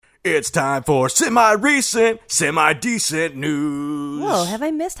It's time for semi-recent, semi-decent news. Whoa, have I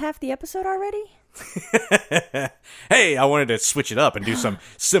missed half the episode already? Hey, I wanted to switch it up and do some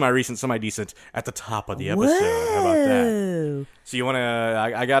semi-recent, semi-decent at the top of the episode. How about that? So you want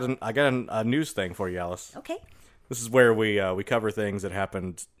to? I got a news thing for you, Alice. Okay. This is where we cover things that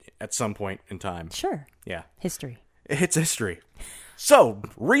happened at some point in time. Sure. Yeah. History. It's history. So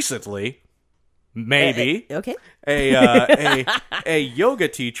recently, maybe Okay. a yoga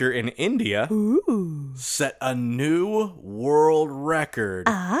teacher in India Ooh. set a new world record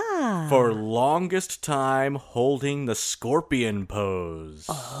for longest time holding the scorpion pose.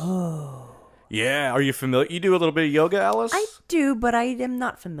 Oh. Yeah, are you familiar? You do a little bit of yoga, Alice? I do, but I am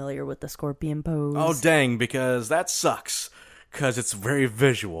not familiar with the scorpion pose. Oh, dang, because that sucks. Because it's very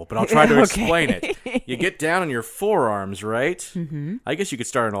visual, but I'll try to explain it. You get down on your forearms, right? Mm-hmm. I guess you could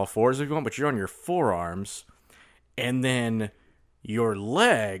start on all fours if you want, but you're on your forearms. And then your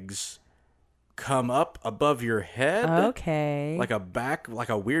legs come up above your head. Okay. Like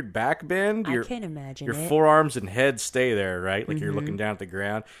a weird back bend. I can't imagine your it. forearms and head stay there, right? Like you're looking down at the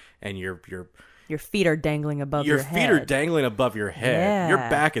ground, and your feet are dangling above your head. Your feet are dangling above your head. Yeah. Your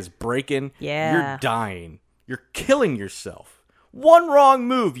back is breaking. Yeah. You're dying. You're killing yourself. One wrong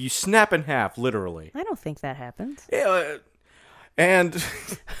move, you snap in half, literally. I don't think that happens. Yeah, and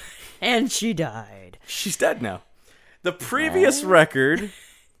And she died. she's dead now. The previous record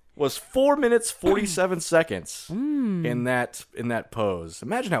was 4 minutes 47 seconds in that pose.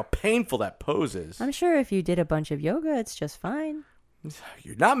 Imagine how painful that pose is. I'm sure if you did a bunch of yoga, it's just fine.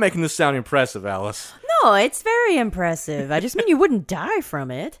 You're not making this sound impressive, Alice. No, it's very impressive. I just mean you wouldn't die from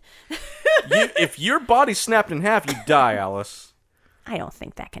it. If your body snapped in half, you'd die, Alice. I don't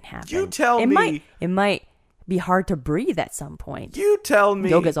think that can happen. You tell me. It might be hard to breathe at some point. You tell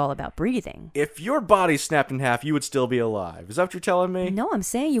me. Yoga's all about breathing. If your body snapped in half, you would still be alive. Is that what you're telling me? No, I'm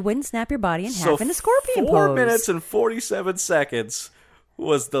saying you wouldn't snap your body in half in a scorpion 4 pose. minutes and 47 seconds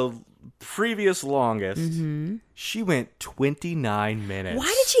was the previous longest. Mm-hmm. She went 29 minutes. Why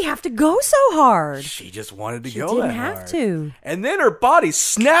did she have to go so hard? She just wanted to She go didn't that have hard. to. And then her body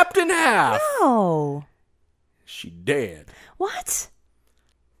snapped in half. No. She dead. What?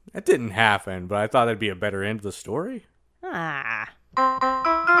 That didn't happen, but I thought that'd be a better end to the story. Ah.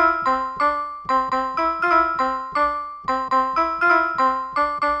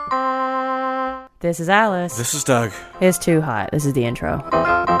 This is Alice. This is Doug. It's too hot. This is the intro.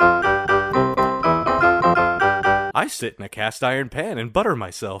 I sit in a cast iron pan and butter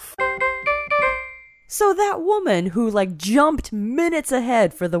myself. So that woman who jumped minutes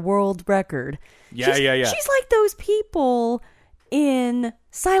ahead for the world record. Yeah. She's like those people in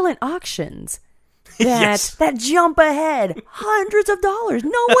silent auctions Yes. that jump ahead hundreds of dollars.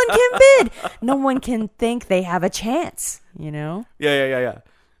 No one can bid. No one can think they have a chance, you know? Yeah.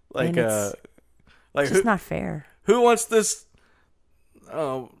 Like, And it's like just not fair. who wants this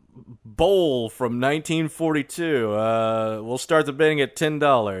bowl from 1942? We'll start the bidding at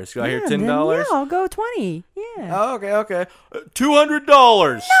 $10. Do I hear $10? Yeah, I'll go 20. Yeah. Oh, okay.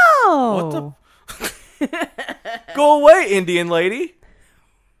 $200. Oh. What the? Go away, Indian lady.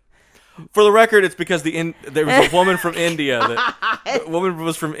 For the record, it's because there was a woman from India. The woman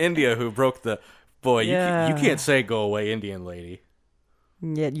was from India who broke the. Boy, Yeah. you can't say "go away, Indian lady."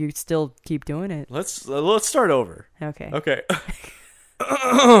 Yet you still keep doing it. Let's start over. Okay. Okay.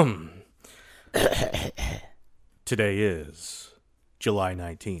 Today is July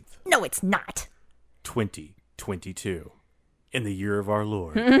 19th, No, it's not. 2022, in the year of our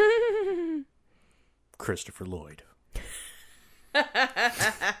Lord, Christopher Lloyd.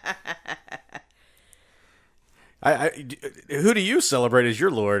 Who do you celebrate as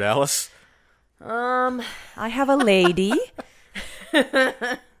your Lord, Alice? I have a lady.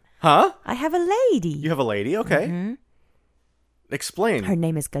 Huh? I have a lady. You have a lady? Okay. Mm-hmm. Explain. Her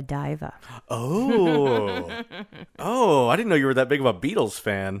name is Godiva. Oh. Oh, I didn't know you were that big of a Beatles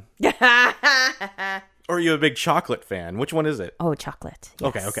fan. Or are you a big chocolate fan? Which one is it? Oh, chocolate.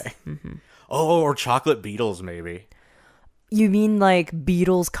 Yes. Okay. Mm-hmm. Oh, or chocolate Beatles, maybe. You mean like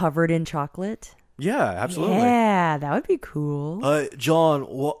Beatles covered in chocolate? Yeah, absolutely. Yeah, that would be cool. John,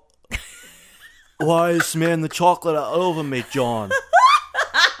 why is smearing the chocolate all over me, John?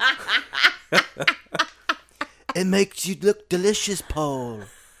 It makes you look delicious, Paul.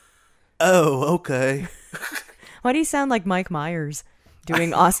 Oh, okay. Why do you sound like Mike Myers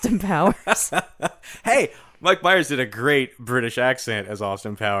doing Austin Powers? Hey, Mike Myers did a great British accent as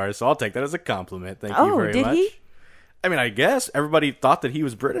Austin Powers, so I'll take that as a compliment. Thank you very much. Oh, did he? I mean, I guess everybody thought that he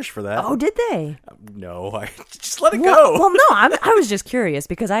was British for that. Oh, did they? No, just let it go. Well, no, I was just curious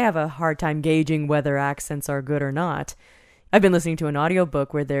because I have a hard time gauging whether accents are good or not. I've been listening to an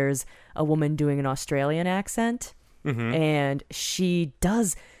audiobook where there's a woman doing an Australian accent, and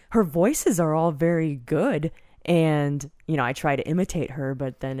her voices are all very good. And, I try to imitate her,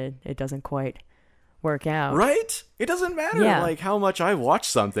 but then it doesn't quite work out. Right? It doesn't matter, Yeah. like, how much I watch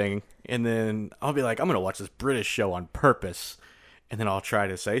something, and then I'll be like, I'm going to watch this British show on purpose. And then I'll try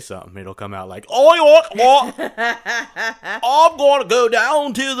to say something. It'll come out like, "Oh, what? I'm going to go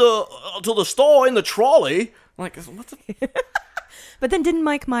down to the store in the trolley." I'm like, what the... But then didn't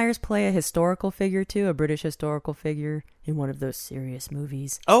Mike Myers play a historical figure too, a British historical figure in one of those serious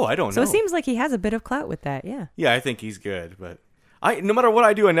movies? Oh, I don't know. So it seems like he has a bit of clout with that, yeah. Yeah, I think he's good, but no matter what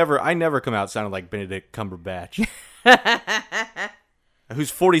I do, I never come out sounding like Benedict Cumberbatch.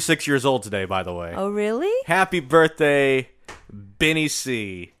 Who's 46 years old today, by the way. Oh, really? Happy birthday, Benny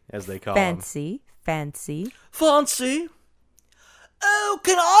C, as they call him. Fancy. Fancy? Oh,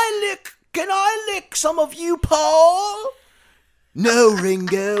 can I lick some of you, Paul? No,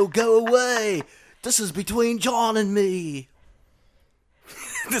 Ringo, go away. This is between John and me.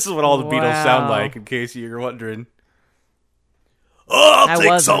 This is what all the Beatles sound like, in case you're wondering. Oh, I'll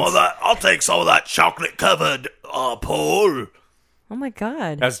take some of that chocolate covered, Paul. Oh my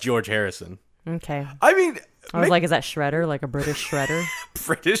God. That's George Harrison. Okay. I mean, I was like, is that Shredder? Like a British Shredder?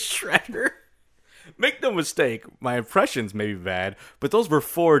 British Shredder? Make no mistake, my impressions may be bad, but those were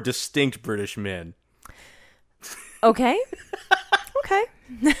 4 distinct British men. Okay. Okay.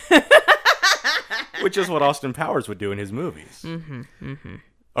 Which is what Austin Powers would do in his movies.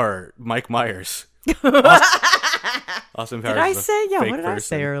 Or Mike Myers. Austin Powers. Did I say? Yeah, what did I person.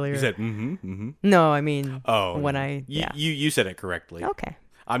 say earlier? You said, No, I mean, Oh. when I, yeah. You said it correctly. Okay.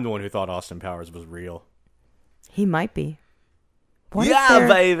 I'm the one who thought Austin Powers was real. He might be.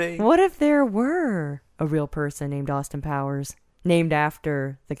 Baby. What if there were a real person named Austin Powers, named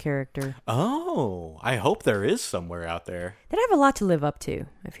after the character? Oh, I hope there is somewhere out there. They'd have a lot to live up to,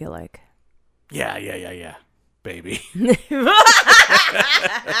 I feel like. Yeah. Baby.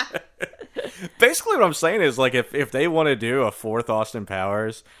 Basically what I'm saying is, like, if they want to do a 4th Austin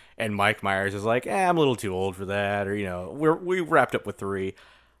Powers and Mike Myers is like, I'm a little too old for that, or, we wrapped up with 3,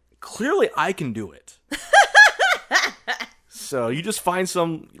 clearly I can do it. So you just find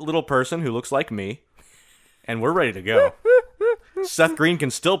some little person who looks like me, and we're ready to go. Seth Green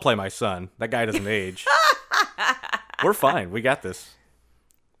can still play my son. That guy doesn't age. We're fine. We got this.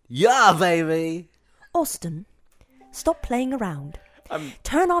 Yeah, baby. Austin, stop playing around.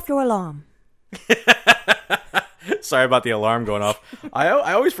 Turn off your alarm. Sorry about the alarm going off. I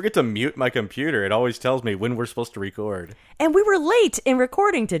always forget to mute my computer. It always tells me when we're supposed to record. And we were late in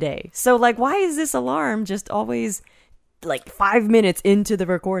recording today. So, like, why is this alarm just always, like, 5 minutes into the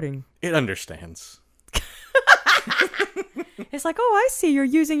recording? It understands. It's like, oh, I see you're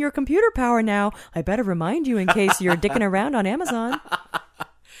using your computer power now. I better remind you in case you're dicking around on Amazon.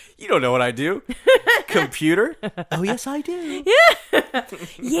 You don't know what I do. Computer? Oh, yes, I do.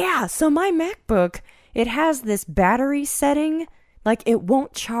 Yeah, so my MacBook, it has this battery setting. Like, it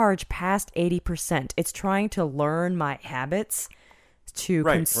won't charge past 80%. It's trying to learn my habits to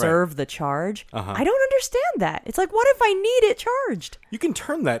conserve the charge. I don't understand that. It's like, what if I need it charged? You can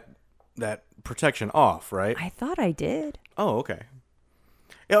turn that protection off, right? I thought I did. Oh, okay.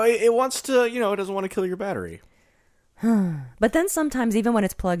 It wants to, it doesn't want to kill your battery. But then sometimes, even when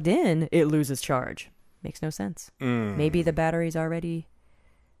it's plugged in, it loses charge. Makes no sense. Maybe the battery's already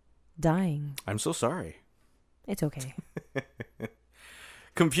dying. I'm so sorry. It's okay.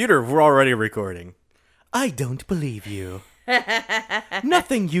 Computer, we're already recording. I don't believe you.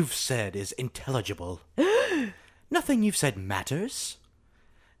 Nothing you've said is intelligible. Nothing you've said matters.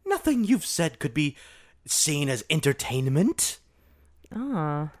 Nothing you've said could be seen as entertainment.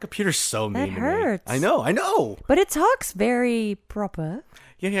 Computer's so mean to me. That hurts. I know. But it talks very proper.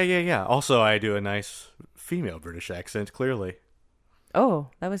 Yeah. Also, I do a nice female British accent, clearly. Oh,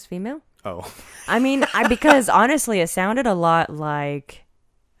 that was female? Oh. I mean, because honestly, it sounded a lot like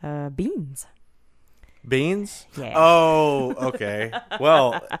Beans. Beans? Yeah. Oh, okay.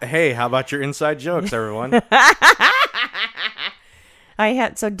 Well, hey, how about your inside jokes, everyone?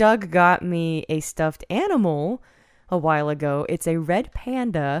 So Doug got me a stuffed animal a while ago. It's a red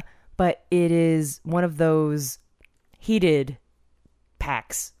panda, but it is one of those heated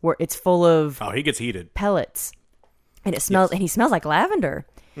packs where it's full of He gets heated. pellets, and it smells, and he smells like lavender.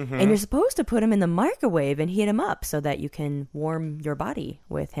 And you're supposed to put him in the microwave and heat him up so that you can warm your body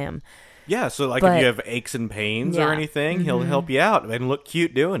with him. Yeah, so like But- if you have aches and pains or Yeah. anything, he'll help you out and look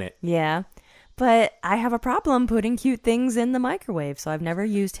cute doing it. Yeah. But I have a problem putting cute things in the microwave, so I've never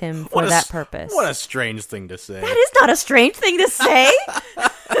used him for that purpose. What a strange thing to say. That is not a strange thing to say.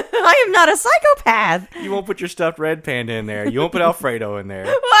 I am not a psychopath. You won't put your stuffed red panda in there. You won't put Alfredo in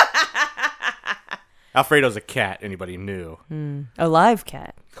there. Alfredo's a cat. Anybody knew? A live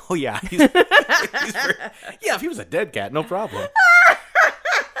cat. Oh yeah, yeah. If he was a dead cat, no problem.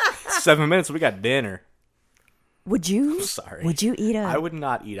 7 minutes, we got dinner. Would you? I'm sorry. Would you eat I would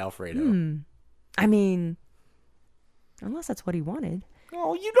not eat Alfredo. I mean, unless that's what he wanted.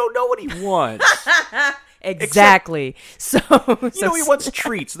 Oh, you don't know what he wants. Exactly. So he wants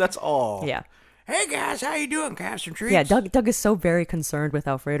treats. That's all. Yeah. Hey guys, how you doing? Can I have some treats? Yeah, Doug is so very concerned with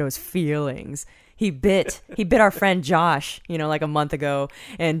Alfredo's feelings. He bit our friend Josh, like a month ago,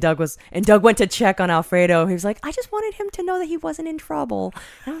 and Doug went to check on Alfredo. He was like, I just wanted him to know that he wasn't in trouble.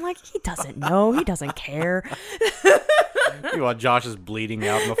 And I'm like, he doesn't know. He doesn't care. While Josh is bleeding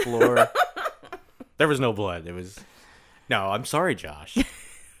out on the floor. There was no blood. No, I'm sorry, Josh.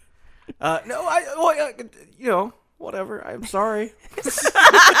 Whatever. I'm sorry.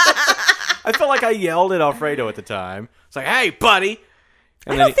 I felt like I yelled at Alfredo at the time. It's like, hey, buddy.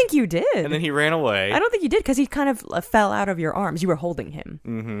 And I don't think you did. And then he ran away. I don't think you did because he kind of fell out of your arms. You were holding him.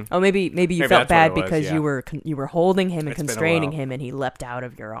 Mm-hmm. Oh, maybe you felt bad because you were holding him and constraining him, and he leapt out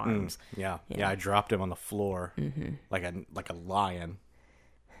of your arms. Yeah. I dropped him on the floor like a lion.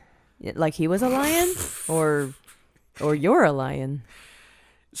 Like he was a lion, or you're a lion.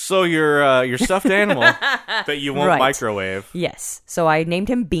 So your stuffed animal that you won't microwave. Yes. So I named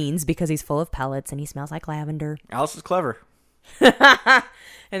him Beans because he's full of pellets and he smells like lavender. Alice is clever.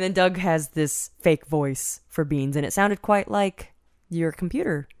 And then Doug has this fake voice for Beans, and it sounded quite like your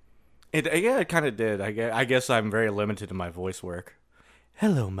computer. It kind of did. I guess I'm very limited in my voice work.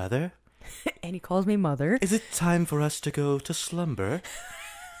 Hello, Mother. And he calls me Mother. Is it time for us to go to slumber?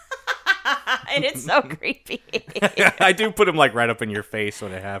 And it's so creepy. I do put him right up in your face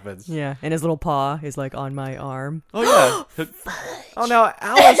when it happens. Yeah, and his little paw is on my arm. Oh yeah. Oh, now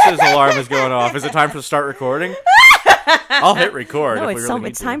Alice's alarm is going off. Is it time to start recording? I'll hit record. No,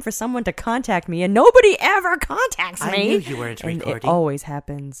 it's time for someone to contact me, and nobody ever contacts me. I knew you weren't recording. It always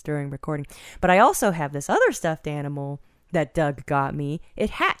happens during recording. But I also have this other stuffed animal that Doug got me. It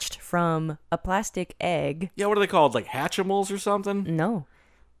hatched from a plastic egg. Yeah, what are they called? Like Hatchimals or something? No.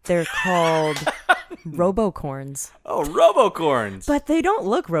 They're called Robocorns. Oh, Robocorns. But they don't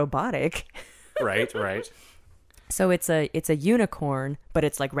look robotic. Right. So it's a unicorn, but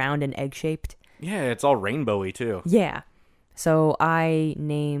it's round and egg-shaped. Yeah, it's all rainbowy too. Yeah. So I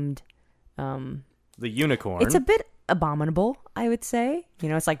named the unicorn. It's a bit abominable, I would say.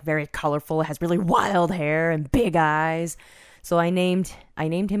 It's very colorful. It has really wild hair and big eyes. So I named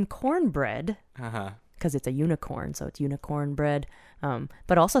him Cornbread. Uh-huh. Because it's a unicorn, so it's unicorn bread.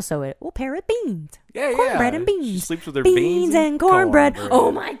 But also so it will pair with beans. Yeah, cornbread and beans. She sleeps with her beans and cornbread.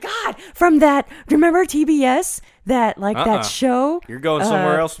 Oh my God! From that, remember TBS? That that show. You're going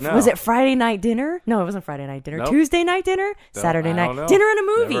somewhere else now. Was it Friday Night Dinner? No, it wasn't Friday Night Dinner. Nope. Tuesday Night Dinner. Saturday night dinner and a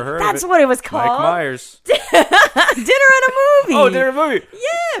movie. That's what it was called. Mike Myers. Dinner and a movie. Oh, dinner and a movie.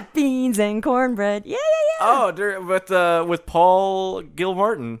 Yeah, beans and cornbread. Yeah. Oh, with Paul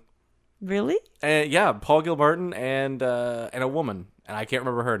Gilmartin. Really? Yeah, Paul Gilmartin and a woman, and I can't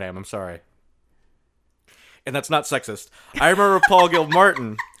remember her name. I'm sorry. And that's not sexist. I remember Paul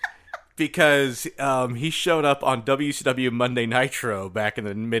Gilmartin because he showed up on WCW Monday Nitro back in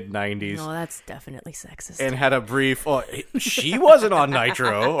the mid-'90s. No, that's definitely sexist. And had a brief... Oh, she wasn't on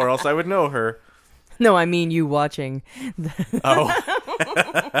Nitro, or else I would know her. No, I mean you watching. Oh.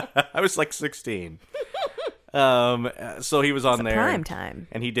 I was 16. So he was on there. Prime time.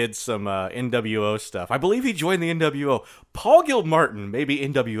 And he did some NWO stuff. I believe he joined the NWO. Paul Gilmartin, maybe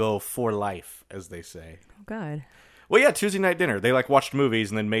NWO for life, as they say. Oh, God. Well, yeah, Tuesday Night Dinner. They watched movies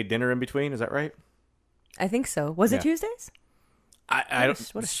and then made dinner in between. Is that right? I think so. Was it Tuesdays? I don't.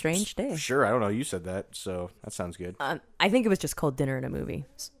 What a strange day. Sure, I don't know. You said that, so that sounds good. I think it was just called Dinner and a Movie.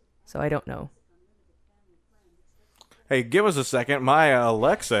 So I don't know. Hey, give us a second. My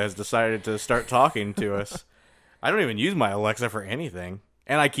Alexa has decided to start talking to us. I don't even use my Alexa for anything.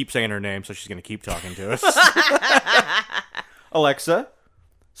 And I keep saying her name, so she's going to keep talking to us. Alexa,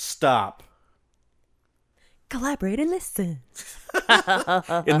 stop. Collaborate and listen.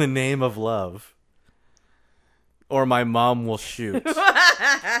 In the name of love. Or my mom will shoot.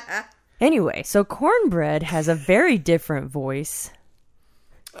 Anyway, so Cornbread has a very different voice.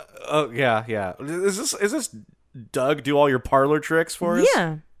 Oh, yeah. Is this Doug do all your parlor tricks for us?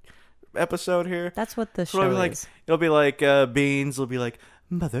 Yeah. Episode here. That's what the show is. It'll be like Beans will be like,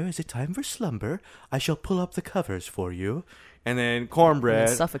 Mother, is it time for slumber? I shall pull up the covers for you. And then Cornbread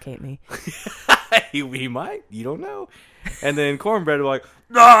suffocate me. he might. You don't know. And then Cornbread will be like,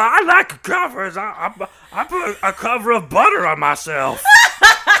 no, I like covers. I put a cover of butter on myself.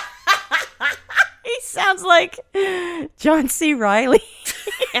 He sounds like John C. Reilly.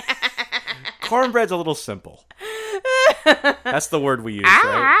 Cornbread's a little simple. That's the word we use,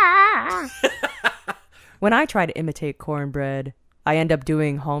 right? When I try to imitate cornbread, I end up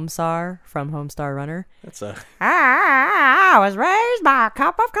doing Homestar from Homestar Runner. That's a... I was raised by a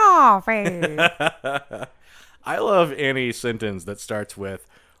cup of coffee. I love any sentence that starts with,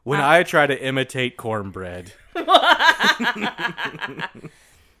 when I try to imitate cornbread.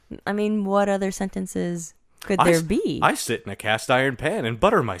 I mean, what other sentences could there be? I sit in a cast iron pan and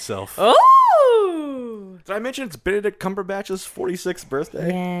butter myself. Oh! Did I mention it's Benedict Cumberbatch's 46th birthday?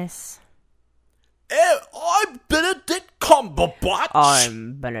 Yes. I'm Benedict Cumberbatch.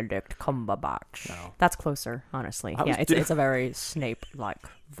 I'm Benedict Cumberbatch. No. That's closer, honestly. I was Yeah, it's a very Snape-like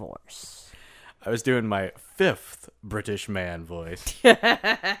voice. I was doing my 5th British man voice.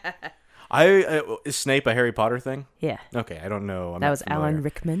 Is Snape a Harry Potter thing? Yeah. Okay, I don't know. That was Alan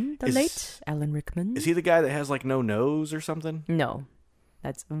Rickman, the Is- late Alan Rickman. Is he the guy that has like no nose or something? No,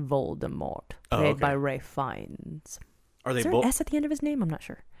 that's Voldemort, Oh, played okay. by Ray Fiennes. Are they Is there both? an S at the end of his name? I'm not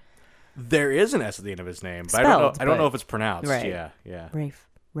sure. There is an S at the end of his name, but Spelled, I don't know but- if it's pronounced. Right. Yeah.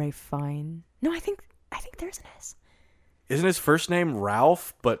 Ray Fine. No, I think there's an S. Isn't his first name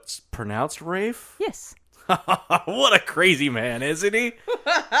Ralph, but pronounced Rafe? Yes. What a crazy man, isn't he?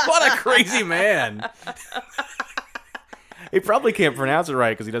 What a crazy man. He probably can't pronounce it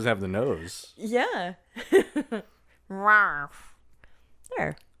right because he doesn't have the nose. Yeah.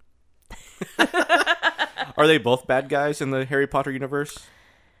 There. Are they both bad guys in the Harry Potter universe?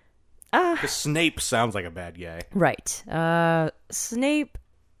 'Cause Uh, Snape sounds like a bad guy. right. Snape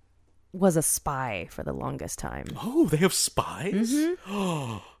was a spy for the longest time. Oh, they have spies?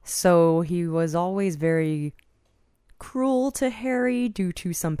 So he was always very cruel to Harry due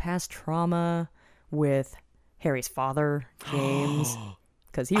to some past trauma with Harry's father, James,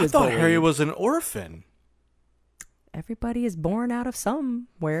 because he I was thought bullied. Harry was an orphan. Everybody is born out of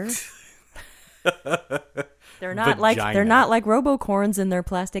somewhere. They're not like Robocorns in their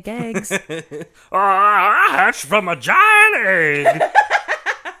plastic eggs. I hatched from a giant egg.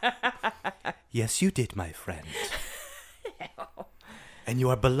 Yes, you did, my friend. And you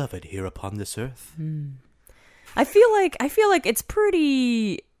are beloved here upon this earth. I feel like it's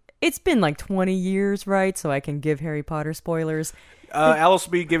been like 20 years, right? So I can give Harry Potter spoilers. Alice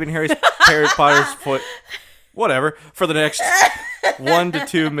will be giving Harry Potter's foot, whatever, for the next 1 to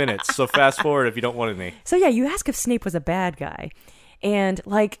 2 minutes. So fast forward if you don't want any. So yeah, you ask if Snape was a bad guy, and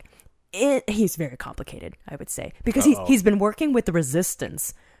he's very complicated, I would say, because he's been working with the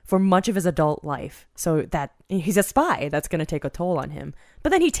Resistance for much of his adult life. So that he's a spy, that's going to take a toll on him.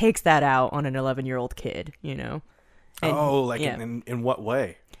 But then he takes that out on an 11-year-old kid, you know. And, in what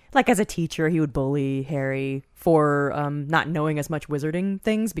way? like as a teacher, he would bully Harry for not knowing as much wizarding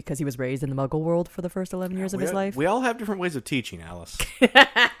things because he was raised in the Muggle world for the first 11 years of his life. We all have different ways of teaching, Alice.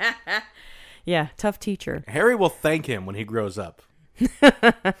 Yeah, tough teacher. Harry will thank him when he grows up.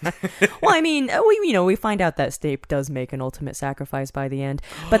 Well, I mean, we find out that Snape does make an ultimate sacrifice by the end,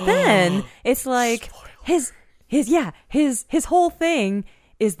 but then it's like his whole thing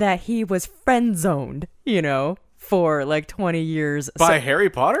is that he was friend zoned, for like 20 years By Harry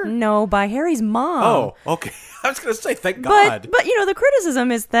Potter? No, by Harry's mom. Oh, okay. I was gonna say, thank God. But the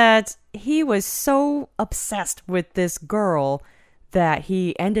criticism is that he was so obsessed with this girl that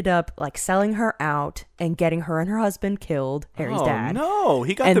he ended up like selling her out and getting her and her husband killed, Harry's dad. No,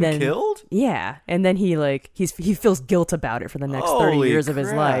 he got them killed? Yeah, and then he feels guilt about it for the next 30 Holy years of his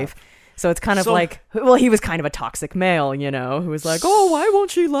crap. life. So it's kind of he was kind of a toxic male, who was like, "Oh, why won't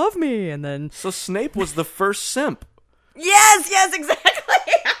she love me?" And then So Snape was the first simp. Yes, exactly.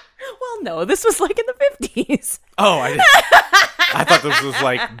 Well, no, this was like in the 50s. Oh, I thought this was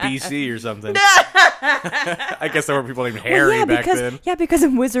like BC or something. I guess there were people named Harry back then. Yeah, because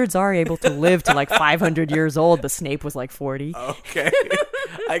wizards are able to live to like 500 years old, but Snape was like 40. Okay.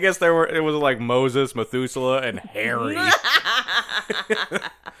 I guess it was like Moses, Methuselah, and Harry.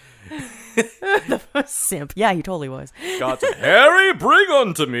 Simp. Yeah, he totally was. God said, Harry, bring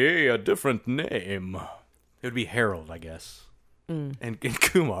unto me a different name. It would be Harold, I guess. And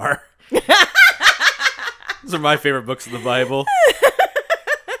Kumar. Those are my favorite books of the Bible.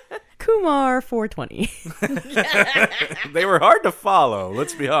 Kumar 420. They were hard to follow,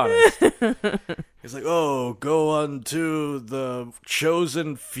 let's be honest. He's like, oh, go unto the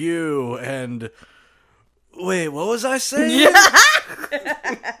chosen few and... Wait, what was I saying?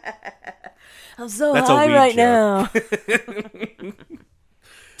 I'm so That's a high weed right joke. now.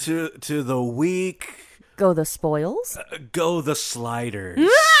 To the weak, Go the spoils. go the sliders.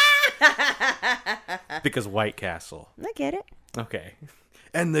 Because White Castle. I get it. Okay.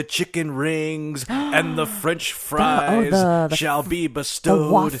 and the chicken rings and the French fries shall be bestowed.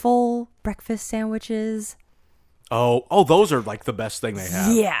 The waffle breakfast sandwiches. Oh, those are like the best thing they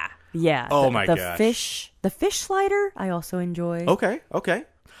have. Yeah. Oh my gosh. The fish slider I also enjoy. Okay.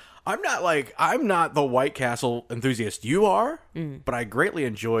 I'm not the White Castle enthusiast you are, but I greatly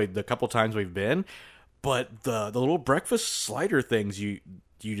enjoyed the couple times we've been. But the little breakfast slider things you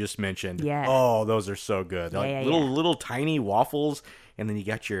just mentioned. Yeah. Oh, those are so good. Like yeah. little tiny waffles, and then you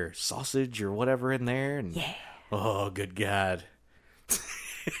got your sausage or whatever in there. And, oh, good God.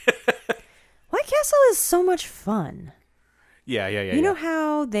 White Castle is so much fun. Yeah. You know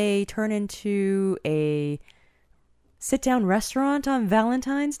how they turn into a sit-down restaurant on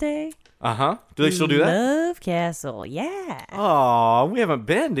Valentine's Day? Uh-huh. Do they still do that? Love Castle, yeah. Oh, we haven't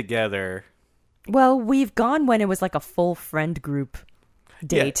been together. Well, we've gone when it was like a full friend group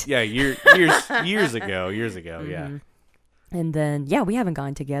date. Yeah, years ago, yeah. And then, we haven't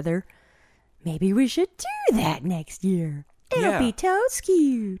gone together. Maybe we should do that next year. It'll be totes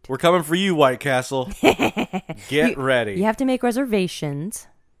cute. We're coming for you, White Castle. Get ready. You have to make reservations.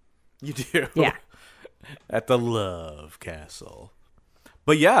 You do? Yeah. At the Love Castle.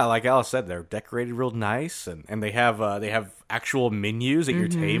 But yeah, like Alice said, they're decorated real nice, and they have actual menus at your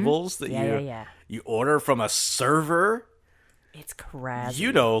tables that you order from a server. It's crazy.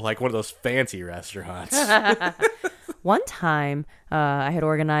 You know, like one of those fancy restaurants. One time, I had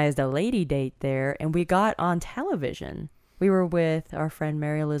organized a lady date there, and we got on television. We were with our friend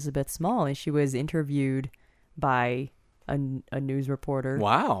Mary Elizabeth Small, and she was interviewed by a news reporter.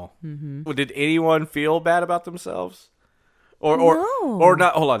 Wow. Mm-hmm. Well, did anyone feel bad about themselves? Or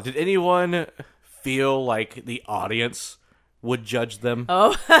not? Hold on. Did anyone feel like the audience would judge them?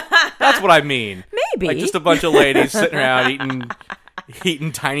 Oh, that's what I mean. Maybe like just a bunch of ladies sitting around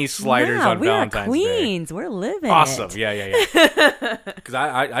eating tiny sliders on Valentine's Day. We're queens. We're living. Awesome. It. Yeah. Because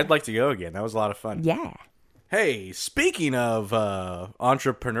I'd like to go again. That was a lot of fun. Yeah. Hey, speaking of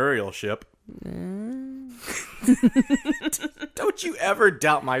entrepreneurship, don't you ever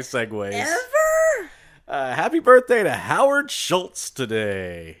doubt my segues. Ever? Happy birthday to Howard Schultz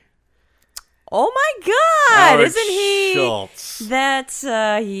today. Oh my God! Howard Isn't he? Schultz. That's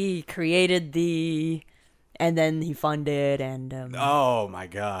he created and then he funded and oh my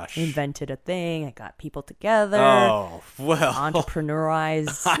gosh, invented a thing and got people together. Oh well,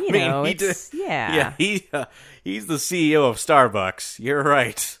 entrepreneurized. He's the CEO of Starbucks. You're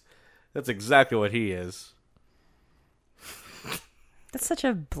right. That's exactly what he is. That's such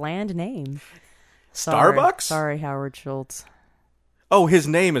a bland name. Starbucks? Sorry, Howard Schultz. Oh, his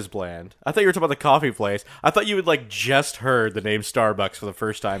name is bland. I thought you were talking about the coffee place. I thought you had just heard the name Starbucks for the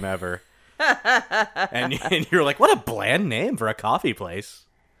first time ever. and you're like, what a bland name for a coffee place.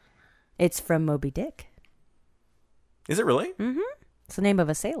 It's from Moby Dick. Is it really? Mm-hmm. It's the name of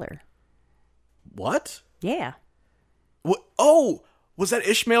a sailor. What? Yeah. What? Oh, was that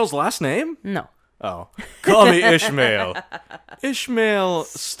Ishmael's last name? No. Oh. Call me Ishmael. Ishmael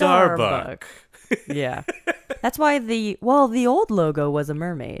Starbuck. Yeah. That's why the old logo was a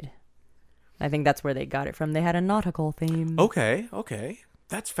mermaid. I think that's where they got it from. They had a nautical theme. Okay.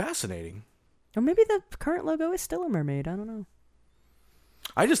 That's fascinating. Or maybe the current logo is still a mermaid. I don't know.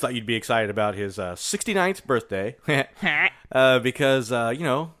 I just thought you'd be excited about his 69th birthday. Because,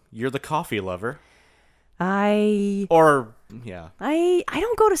 you're the coffee lover. I don't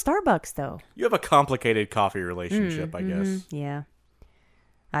go to Starbucks, though. You have a complicated coffee relationship, I guess. Yeah.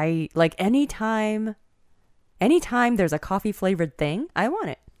 I like anytime there's a coffee flavored thing, I want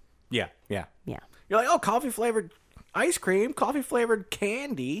it. Yeah. Yeah. You're like, oh, coffee flavored ice cream, coffee flavored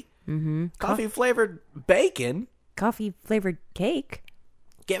candy, coffee flavored bacon, coffee flavored cake.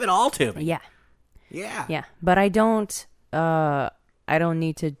 Give it all to me. Yeah. Yeah. But I don't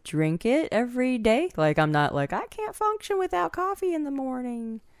need to drink it every day. Like I'm not like I can't function without coffee in the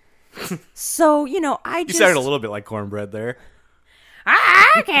morning. So, You sounded a little bit like cornbread there.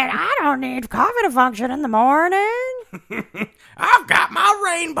 I don't need coffee to function in the morning. I've got my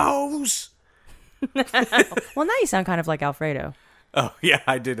rainbows. Well, now you sound kind of like Alfredo. Oh, yeah,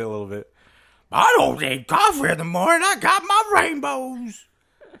 I did a little bit. I don't need coffee in the morning. I got my rainbows.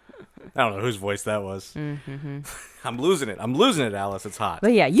 I don't know whose voice that was. Mm-hmm. I'm losing it, Alice. It's hot.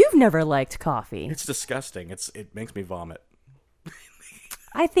 But yeah, you've never liked coffee. It's disgusting. It makes me vomit.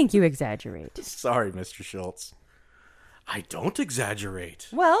 I think you exaggerate. Sorry, Mr. Schultz. I don't exaggerate.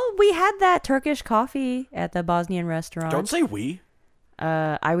 Well, we had that Turkish coffee at the Bosnian restaurant. Don't say we.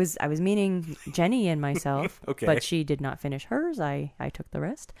 I was meaning Jenny and myself. Okay. But she did not finish hers. I took the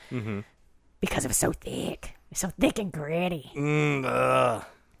rest. Mm-hmm. Because it was so thick. It was so thick and gritty.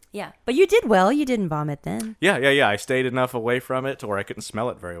 Yeah, but you did well. You didn't vomit then. Yeah. I stayed enough away from it to where I couldn't smell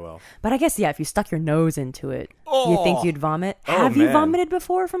it very well. But I guess, yeah, if you stuck your nose into it, you think you'd vomit? Have you vomited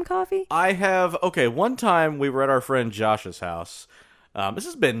before from coffee? I have. Okay, one time we were at our friend Josh's house. This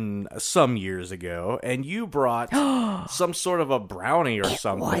has been some years ago, and you brought some sort of a brownie or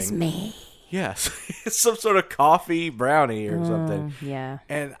something. It was me. Yes, some sort of coffee brownie or something. Yeah.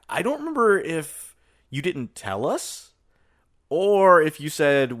 And I don't remember if you didn't tell us or if you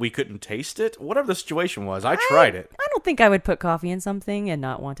said we couldn't taste it. Whatever the situation was, I tried it. I don't think I would put coffee in something and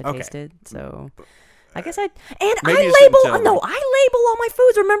not want to taste it. So I guess I'd... And Maybe I you shouldn't tell label... No, me. I label all my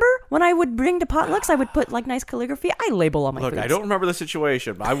foods, remember? When I would bring to potlucks, I would put, like, nice calligraphy. I label all my Look, foods. I don't remember the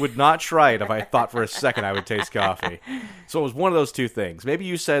situation, but I would not try it if I thought for a second I would taste coffee. So it was one of those two things. Maybe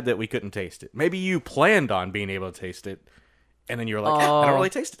you said that we couldn't taste it. Maybe you planned on being able to taste it, and then you were like, I don't really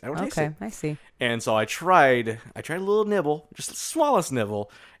taste it. I don't taste it. Okay, I see. And so I tried a little nibble, just the smallest nibble,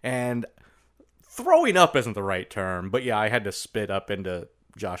 and throwing up isn't the right term, but yeah, I had to spit up into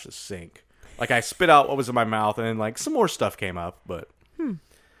Josh's sink. Like, I spit out what was in my mouth, and then, like, some more stuff came up, but...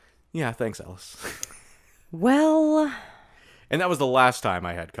 Yeah, thanks, Alice. Well... And that was the last time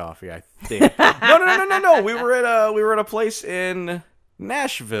I had coffee, I think. No. We were at a place in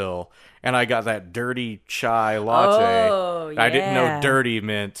Nashville, and I got that dirty chai latte. Oh, yeah. I didn't know dirty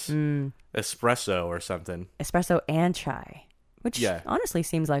meant espresso or something. Espresso and chai. Which Yeah. honestly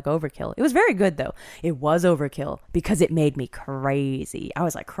seems like overkill. It was very good, though. It was overkill because it made me crazy. I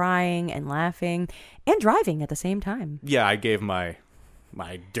was, like, crying and laughing and driving at the same time. Yeah, I gave my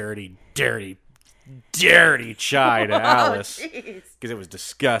dirty chai to Alice because it was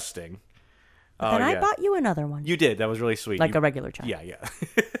disgusting. Then I bought you another one. You did. That was really sweet. Like a regular chai. Yeah.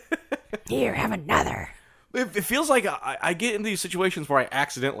 Here, have another. It feels like I get in these situations where I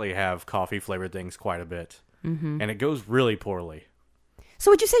accidentally have coffee-flavored things quite a bit. Mm-hmm. And it goes really poorly. So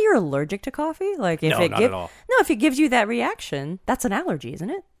would you say you're allergic to coffee? Like if No, not at all. No, if it gives you that reaction, that's an allergy,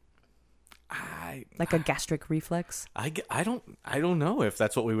 isn't it? Like a gastric reflex? I don't know if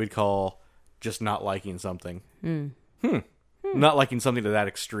that's what we would call just not liking something. Not liking something to that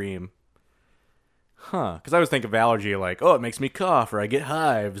extreme. Because I always think of allergy like, oh, it makes me cough, or I get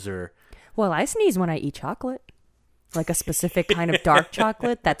hives, or... Well, I sneeze when I eat chocolate. Like a specific kind of dark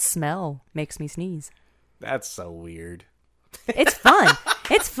chocolate. That smell makes me sneeze. That's so weird. It's fun.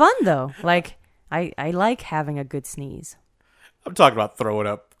 It's fun, though. Like, I like having a good sneeze. I'm talking about throwing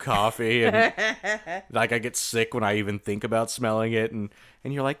up coffee, and like I get sick when I even think about smelling it, and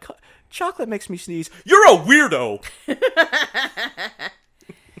you're like, chocolate makes me sneeze. You're a weirdo!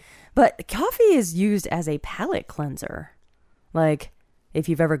 But coffee is used as a palate cleanser. Like, if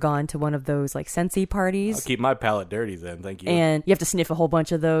you've ever gone to one of those, like, Scentsy parties. I'll keep my palate dirty then, thank you. And you have to sniff a whole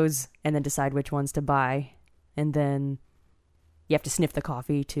bunch of those and then decide which ones to buy. And then you have to sniff the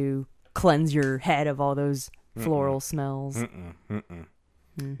coffee to cleanse your head of all those floral smells.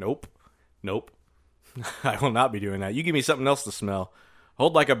 Nope. I will not be doing that. You give me something else to smell.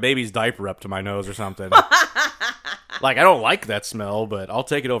 Hold like a baby's diaper up to my nose or something. Like, I don't like that smell, but I'll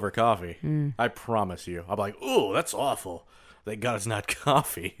take it over coffee. I promise you. I'm like, ooh, that's awful. Thank God it's not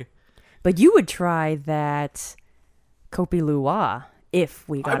coffee. But you would try that Kopi Luwak if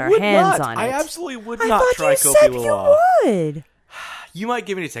we got our hands on it. I absolutely would not try Kopi Luwak. I thought you would. You might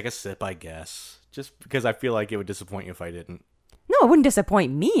give me to take a sip, I guess. Just because I feel like it would disappoint you if I didn't. No, it wouldn't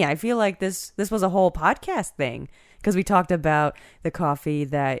disappoint me. I feel like this was a whole podcast thing. Because we talked about the coffee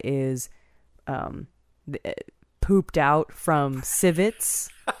that is pooped out from civets.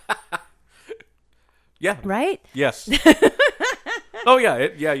 Yeah. Right? Yes. Oh, yeah.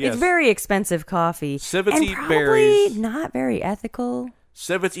 Yes. It's very expensive coffee. Civets and eat probably berries. Not very ethical.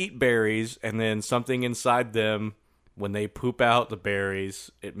 Civets eat berries, and then something inside them, when they poop out the berries,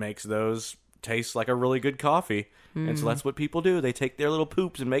 it makes those taste like a really good coffee. And so that's what people do. They take their little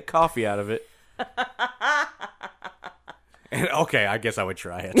poops and make coffee out of it. And okay, I guess I would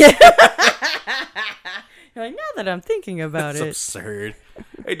try it. Like, now that I'm thinking about That's it. absurd.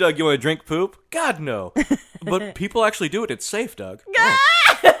 Hey, Doug, you want to drink poop? God, no. But people actually do it. It's safe, Doug.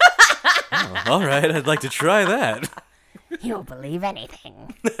 Oh, all right, I'd like to try that. You don't believe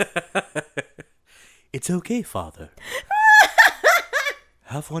anything. It's okay, Father.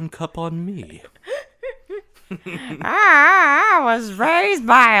 Have one cup on me. I was raised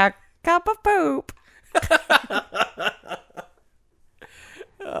by a cup of poop.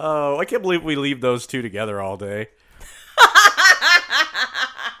 Oh, I can't believe we leave those two together all day.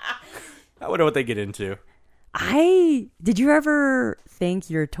 I wonder what they get into. Did you ever think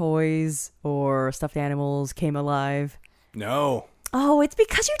your toys or stuffed animals came alive? No. Oh, it's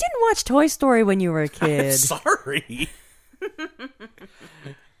because you didn't watch Toy Story when you were a kid. Sorry.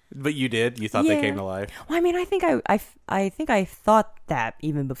 But you did? You thought they came to life? Well, I mean, I think I thought that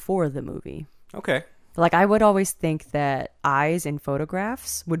even before the movie. Okay. Like, I would always think that eyes in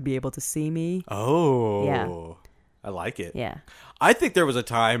photographs would be able to see me. Oh. Yeah. I like it. Yeah. I think there was a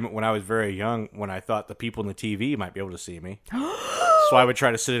time when I was very young when I thought the people in the TV might be able to see me. So I would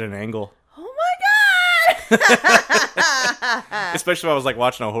try to sit at an angle. Oh my God! Especially if I was like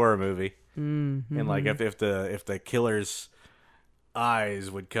watching a horror movie. Mm-hmm. And like if the killer's eyes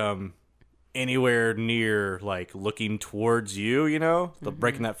would come anywhere near like looking towards you, you know, the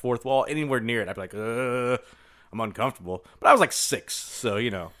breaking that fourth wall, anywhere near it, I'd be like, I'm uncomfortable. But I was like 6, so you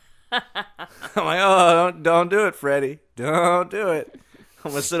know. I'm like, oh, don't do it, Freddy. Don't do it.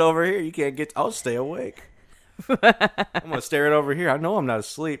 I'm gonna sit over here. You can't get. I'll stay awake. I'm gonna stare it over here. I know I'm not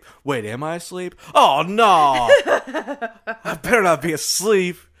asleep. Wait, am I asleep? Oh no! I better not be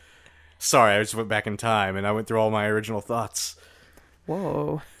asleep. Sorry, I just went back in time and I went through all my original thoughts.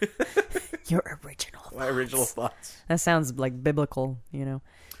 Whoa. Your original thoughts. My original thoughts. That sounds like biblical, you know.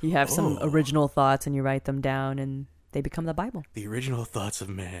 You have some original thoughts and you write them down and they become the Bible. The original thoughts of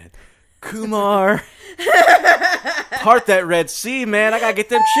man. Kumar. Part that Red Sea, man. I gotta get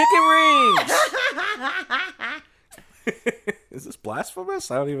them chicken rings. Is this blasphemous?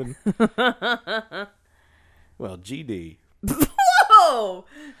 I don't even... Well, GD. Whoa!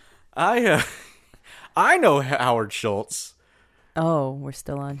 I know Howard Schultz. Oh, we're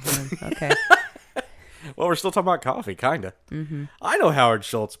still on him. Okay. Well, we're still talking about coffee, kind of. Mm-hmm. I know Howard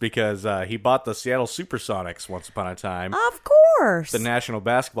Schultz because he bought the Seattle Supersonics once upon a time. Of course. The National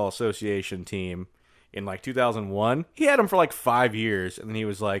Basketball Association team in like 2001. He had them for like 5 years, and then he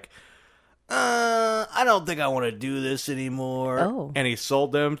was like, I don't think I want to do this anymore. Oh. And he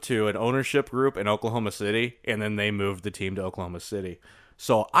sold them to an ownership group in Oklahoma City, and then they moved the team to Oklahoma City.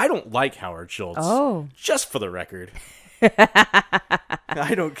 So I don't like Howard Schultz. Oh. Just for the record.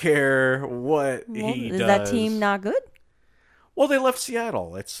 I don't care what he does. Is that team not good? Well, they left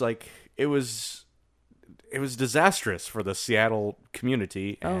Seattle. It's like it was disastrous for the Seattle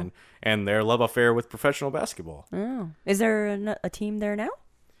community and their love affair with professional basketball. Oh. Is there a team there now?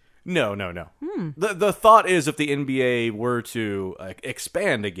 No. The thought is if the NBA were to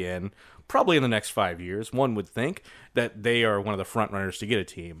expand again, probably in the next 5 years, one would think that they are one of the front runners to get a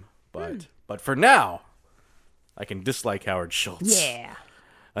team. But for now, I can dislike Howard Schultz. Yeah.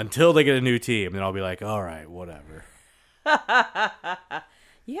 Until they get a new team, then I'll be like, all right, whatever.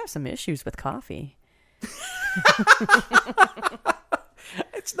 You have some issues with coffee.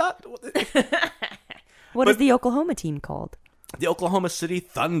 It's not. What is the Oklahoma team called? The Oklahoma City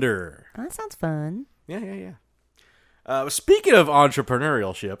Thunder. Oh, that sounds fun. Yeah. Speaking of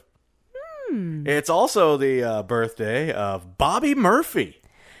entrepreneurship, it's also the birthday of Bobby Murphy.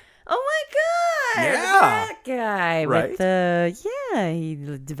 Oh my God! Yeah, that guy right? with the he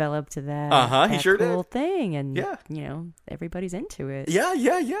developed that. He sure cool did. thing, and Yeah. you know everybody's into it. Yeah.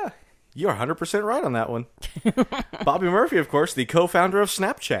 You're 100% right on that one. Bobby Murphy, of course, the co-founder of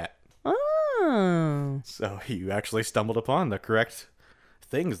Snapchat. Oh, So you actually stumbled upon the correct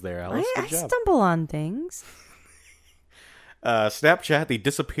things there, Alice. I Good job. stumble on things. Snapchat, the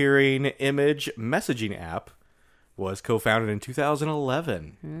disappearing image messaging app, was co-founded in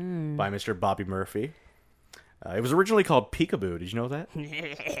 2011 by Mr. Bobby Murphy. It was originally called Peekaboo. Did you know that?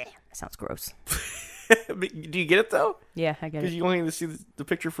 That sounds gross. Do you get it, though? Yeah, I get Because it. you only need to see the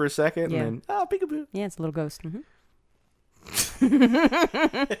picture for a second, Yeah. and then, Peekaboo. Yeah, it's a little ghost. Mm-hmm.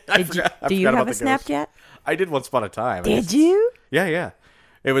 I Do forgot you have about a the ghost. Snapchat? I did once upon a time. Did you? Yeah.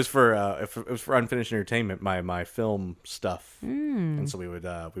 It was for Unfinished Entertainment, my film stuff, and so we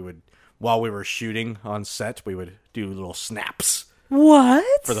would while we were shooting on set, we would do little snaps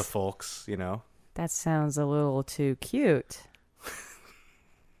What? for the folks, you know. That sounds a little too cute.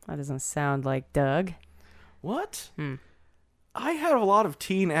 That doesn't sound like Doug. What? I had a lot of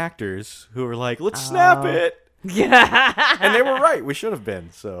teen actors who were like, "Let's snap it," Yeah. and they were right. We should have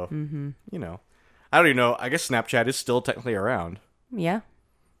been. So, you know, I don't even know. I guess Snapchat is still technically around. Yeah.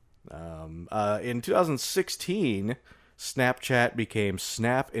 In 2016, Snapchat became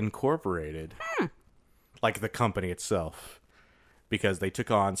Snap Incorporated, like the company itself, because they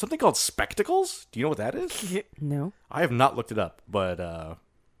took on something called Spectacles. Do you know what that is? No. I have not looked it up, but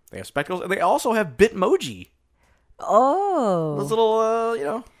they have Spectacles, and they also have Bitmoji. Oh. Those little, you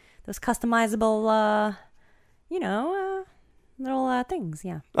know. Those customizable, little things,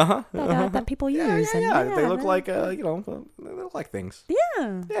 yeah. That people use. Yeah. And, They look like, they look like things.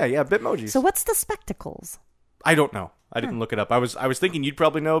 Yeah. Yeah, Bitmojis. So what's the Spectacles? I don't know. I didn't look it up. I was thinking you'd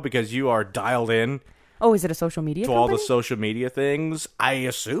probably know because you are dialed in Oh, is it a social media to all company? the social media things. I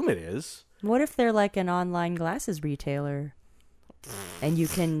assume it is. What if they're like an online glasses retailer? And you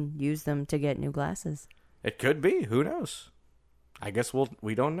can use them to get new glasses. It could be. Who knows? I guess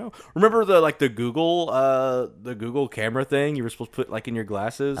we don't know. Remember the Google camera thing you were supposed to put like in your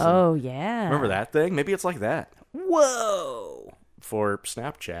glasses? Oh yeah. Remember that thing? Maybe it's like that Whoa. for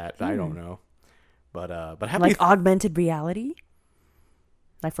Snapchat. I don't know. But happy Like augmented reality?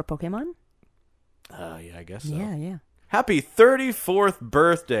 Like for Pokemon? yeah, I guess so. Yeah. Happy 34th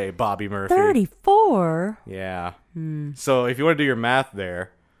birthday, Bobby Murphy. 34? Yeah. So if you want to do your math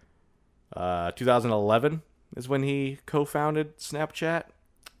there, 2011 is when he co-founded Snapchat.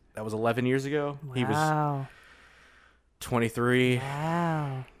 That was 11 years ago. Wow. He was 23.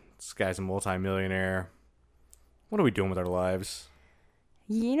 Wow. This guy's a multimillionaire. What are we doing with our lives?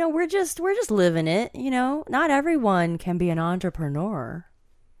 You know, we're just living it, you know. Not everyone can be an entrepreneur.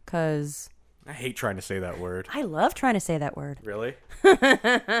 'Cause I hate trying to say that word. I love trying to say that word. Really?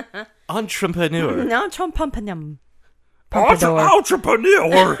 Entrepreneur. Entrepreneur.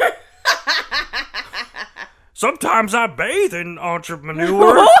 Entrepreneur. Sometimes I bathe in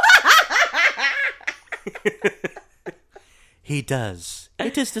entrepreneur. He does.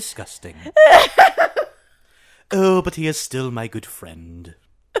 It is disgusting. Oh, but he is still my good friend.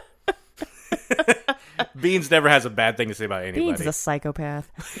 Beans never has a bad thing to say about anybody. Beans is a psychopath.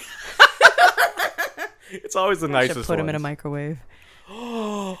 It's always the nicest Should put him in a ones. microwave.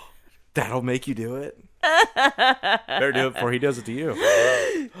 That'll make you do it. Better do it before he does it to you.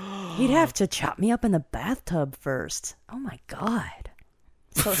 He'd have to chop me up in the bathtub first. Oh my god.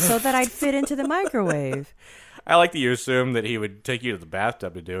 So that I'd fit into the microwave. I like that you assume that he would take you to the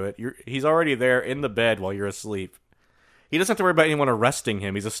bathtub to do it. He's already there in the bed while you're asleep. He doesn't have to worry about anyone arresting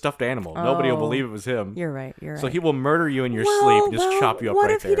him. He's a stuffed animal. Nobody will believe it was him. You're right. So he will murder you in your sleep and just chop you up right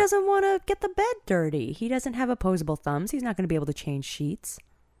there. What if he doesn't want to get the bed dirty? He doesn't have opposable thumbs. He's not going to be able to change sheets.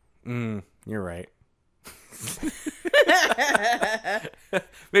 You're right.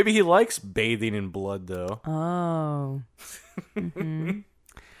 Maybe he likes bathing in blood, though. Oh. Mm-hmm.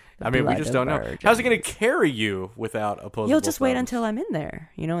 I mean, we just don't know. Virgins. How's he going to carry you without opposable He'll just wait thumbs? until I'm in there,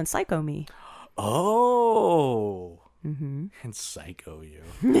 and psycho me. Oh. Mm-hmm. And psycho you.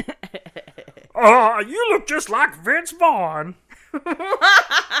 You look just like Vince Vaughn.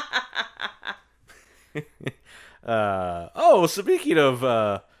 Speaking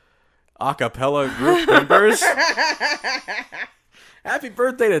of acapella group members, happy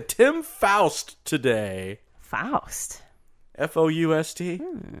birthday to Tim Faust today. Faust. F-O-U-S-T.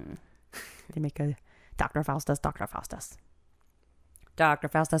 They make a Dr. Faustus, Dr. Faustus. Dr.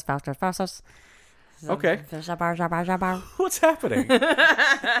 Faustus, Faustus, Faustus. Okay. I'm What's happening?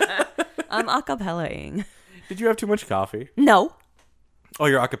 acapellaing. Did you have too much coffee? No. Oh,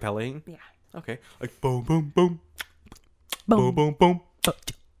 you're acapellaing? Yeah. Okay. Like boom, boom, boom. Boom, boom, boom.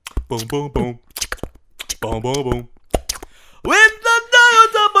 Boom, boom, boom. Boom, boom, boom.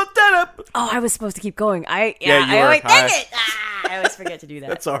 Oh, I was supposed to keep going. Yeah, you were. Dang it! I always forget to do that.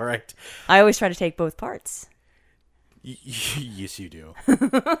 That's all right. I always try to take both parts. Yes, you do.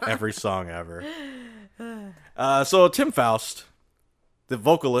 Every song ever. So Tim Faust, the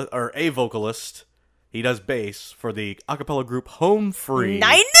vocalist or a vocalist, he does bass for the acapella group Home Free.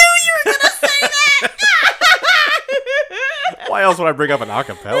 I knew you were gonna say that. Why else would I bring up an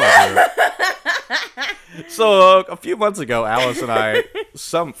acapella group? So a few months ago, Alice and I,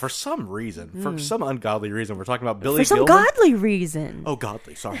 for some ungodly reason, we're talking about Billy For some Gilman. godly reason. Oh,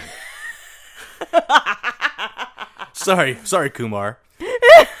 godly. Sorry. sorry, Kumar.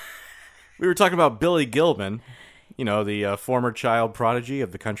 We were talking about Billy Gilman, the former child prodigy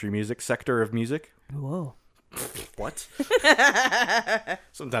of the country music sector of music. Whoa. What?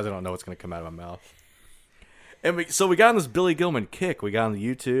 Sometimes I don't know what's going to come out of my mouth. And we got on this Billy Gilman kick. We got on the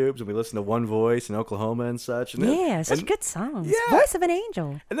YouTubes and we listened to One Voice in Oklahoma and such. And Such good songs. Yeah. Voice of an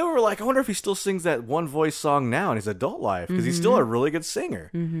angel. And then we were like, I wonder if he still sings that One Voice song now in his adult life because he's still a really good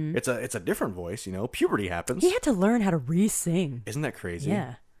singer. Mm-hmm. It's a different voice, puberty happens. He had to learn how to re-sing. Isn't that crazy?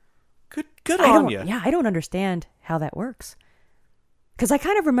 Yeah. Good on you. Yeah, I don't understand how that works. Because I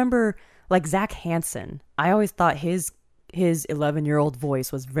kind of remember, like, Zach Hansen. I always thought his 11-year-old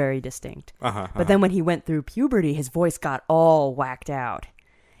voice was very distinct. But then when he went through puberty, his voice got all whacked out.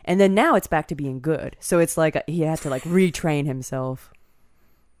 And then now it's back to being good. So it's like he had to retrain himself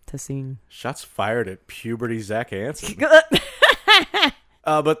to sing. Shots fired at puberty Zach Hansen.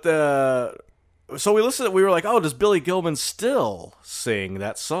 So we listened. We were like, "Oh, does Billy Gilman still sing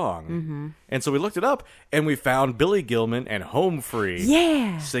that song?" Mm-hmm. And so we looked it up, and we found Billy Gilman and Home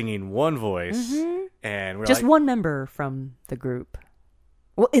Free, singing One Voice, and we're just like, one member from the group.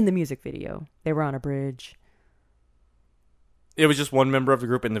 Well, in the music video, they were on a bridge. It was just one member of the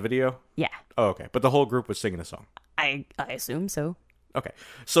group in the video? Yeah. Oh, okay. But the whole group was singing a song. I assume so. Okay.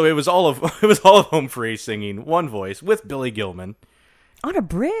 So it was all of Home Free singing one voice with Billy Gilman. On a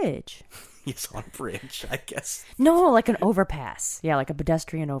bridge. He's on a bridge, I guess. No, like an overpass. Yeah, like a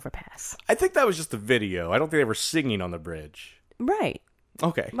pedestrian overpass. I think that was just the video. I don't think they were singing on the bridge. Right.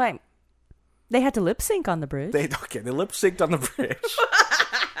 Okay. Like, they had to lip sync on the bridge. They lip synced on the bridge.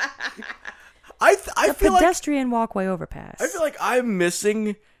 I feel pedestrian walkway overpass. I feel like I'm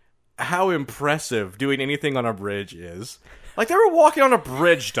missing how impressive doing anything on a bridge is. Like, they were walking on a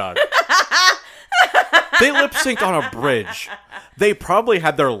bridge, Doug. They lip synced on a bridge. They probably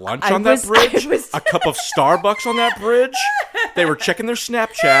had their lunch on that bridge. A cup of Starbucks on that bridge. They were checking their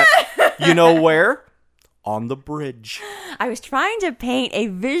Snapchat. You know where? On the bridge. I was trying to paint a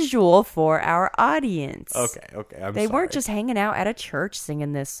visual for our audience. Okay. They weren't just hanging out at a church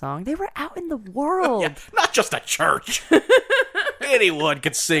singing this song. They were out in the world. Yeah, not just a church. Anyone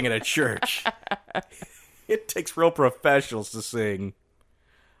could sing in a church. It takes real professionals to sing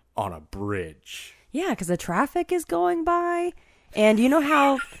on a bridge. Yeah, because the traffic is going by. And you know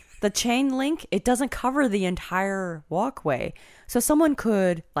how the chain link, it doesn't cover the entire walkway. So someone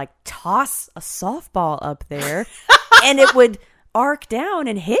could, like, toss a softball up there, and it would arc down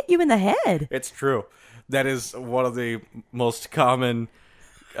and hit you in the head. It's true. That is one of the most common...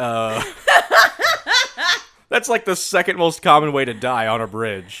 That's like the second most common way to die on a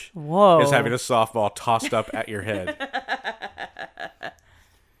bridge. Whoa. Is having a softball tossed up at your head.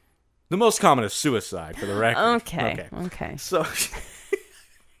 The most common is suicide, for the record. Okay. So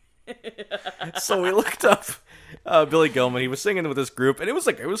we looked up Billy Gilman. He was singing with this group, and it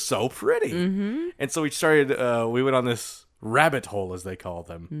was so pretty. Mm-hmm. And so we started. We went on this rabbit hole, as they call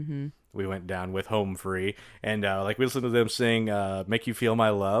them. Mm-hmm. We went down with Home Free, and we listened to them sing "Make You Feel My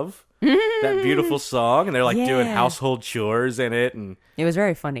Love," that beautiful song, and they're doing household chores in it, and it was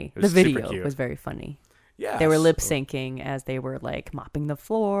very funny. The video was very funny. Yeah, they were lip syncing as they were mopping the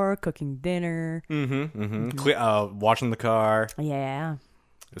floor, cooking dinner, washing the car. Yeah,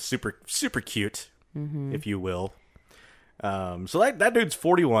 it was super super cute, if you will. So that dude's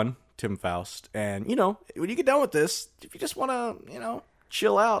 41, Tim Faust, and when you get done with this, if you just want to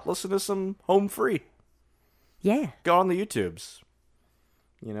chill out, listen to some Home Free. Yeah, go on the YouTubes,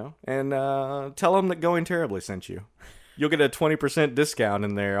 and tell them that Going Terribly sent you. You'll get a 20% discount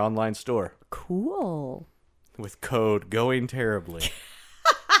in their online store. Cool. With code Going Terribly.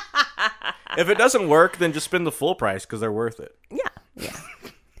 If it doesn't work, then just spend the full price because they're worth it. Yeah.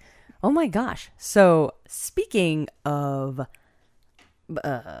 Oh my gosh. So, speaking of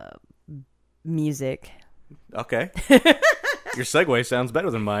music. Okay. Your segue sounds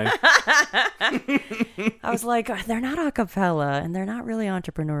better than mine. I was like, they're not a cappella and they're not really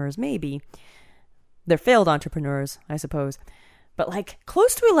entrepreneurs. Maybe. They're failed entrepreneurs, I suppose. But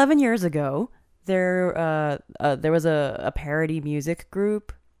close to 11 years ago, there was a parody music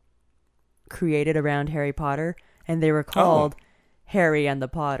group created around Harry Potter, and they were called Harry and the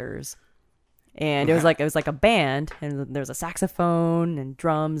Potters. And it was like a band, and there was a saxophone and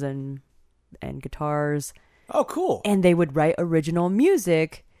drums and guitars. Oh, cool. And they would write original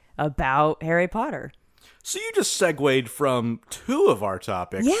music about Harry Potter. So you just segued from two of our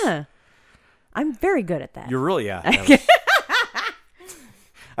topics. Yeah. I'm very good at that. You're really, yeah.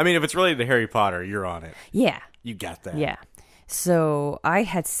 I mean, if it's related to Harry Potter, you're on it. Yeah. You got that. Yeah. So I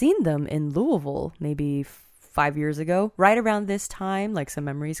had seen them in Louisville maybe 5 years ago, right around this time, some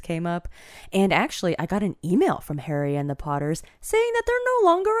memories came up. And actually, I got an email from Harry and the Potters saying that they're no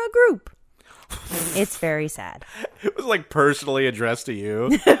longer a group. It's very sad. It was personally addressed to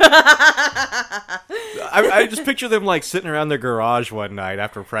you. I just picture them sitting around their garage one night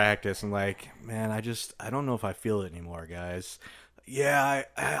after practice and man, I don't know if I feel it anymore, guys. Yeah,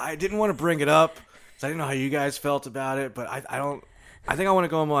 I didn't want to bring it up because I didn't know how you guys felt about it, but I think I want to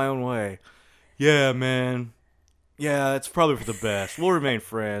go my own way. Yeah, man. Yeah, it's probably for the best. We'll remain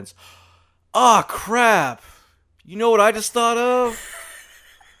friends. Ah, crap. You know what I just thought of?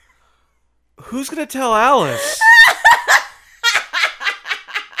 Who's going to tell Alice?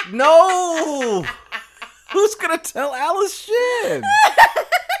 No! Who's going to tell Alice Shin?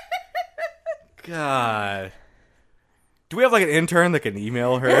 God. Do we have an intern that can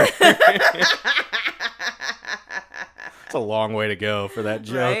email her? It's a long way to go for that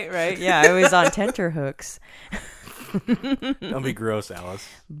joke. Right. Yeah, I was on tenterhooks. Don't be gross, Alice.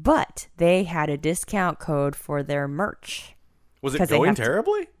 But they had a discount code for their merch. Was it going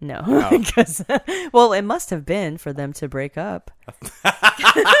terribly? No. Because, well, it must have been for them to break up.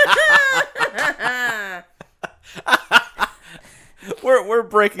 We're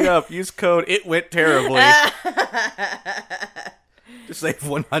breaking up. Use code It Went Terribly. To save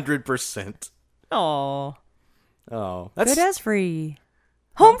 100%. Oh, That's good as free.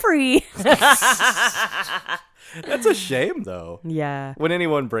 Home free. that's a shame though. Yeah. When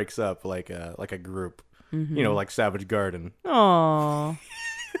anyone breaks up like a group, like Savage Garden. Oh.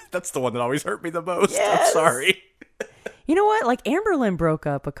 That's the one that always hurt me the most. Yes. I'm sorry. You know what? Like Amberlin broke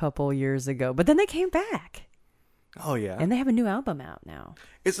up a couple years ago, but then they came back. Oh yeah. And they have a new album out now.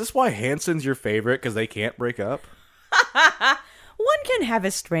 Is this why Hanson's your favorite? Because they can't break up? One can have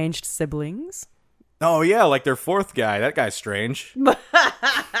estranged siblings. Oh yeah, like their fourth guy. That guy's strange.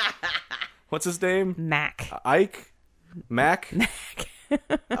 What's his name? Mac. Ike? Mac?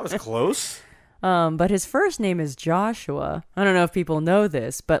 That was close. But his first name is Joshua. I don't know if people know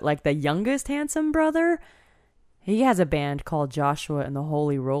this, but like the youngest Hanson brother, he has a band called Joshua and the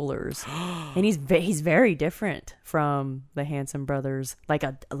Holy Rollers, and he's very different from the Hanson brothers, like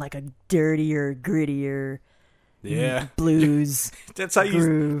a dirtier, grittier, blues. That's how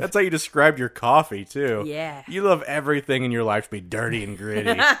you described your coffee too. Yeah. You love everything in your life to be dirty and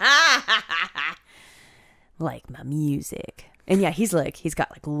gritty. Like my music. And yeah, he's got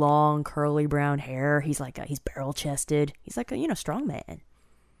like long curly brown hair. He's barrel chested. He's like a strong man.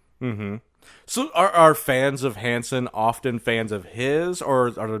 Mm-hmm. So are fans of Hanson often fans of his, or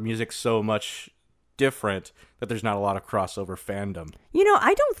are the music so much different that there's not a lot of crossover fandom?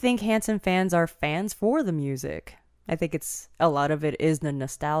 I don't think Hanson fans are fans for the music. I think a lot of it is the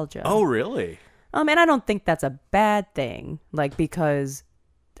nostalgia. Oh, really? And I don't think that's a bad thing, like because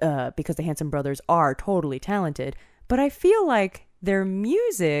the Hanson brothers are totally talented. But I feel like their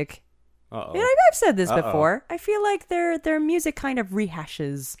music, and I've said this before, I feel like their music kind of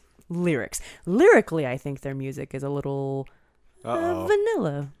rehashes lyrics. Lyrically, I think their music is a little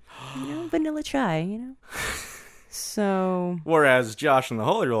vanilla, vanilla chai, So. Whereas Josh and the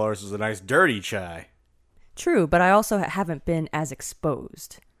Holy Rollers is a nice dirty chai. True, but I also haven't been as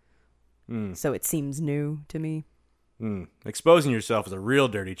exposed. So it seems new to me. Exposing yourself is a real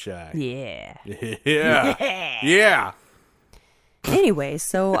dirty chai. Yeah. Yeah. Anyway,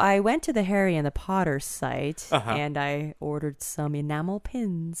 so I went to the Harry and the Potter site, and I ordered some enamel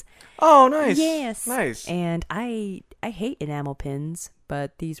pins. Oh, nice. Yes. Nice. And I hate enamel pins,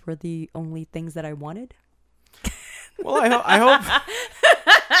 but these were the only things that I wanted. Well, I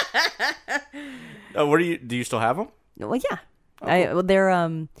hope. Do you still have them? Well, yeah. Oh,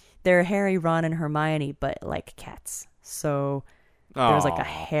 cool. They're Harry, Ron, and Hermione, but like cats. So there's like a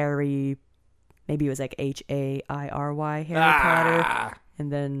Harry, maybe it was like Hairy Harry Potter,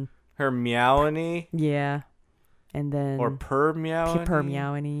 and then Hermione. Yeah, and then or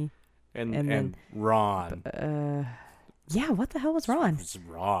Permeowany, and then Ron. Yeah, what the hell was Ron? It's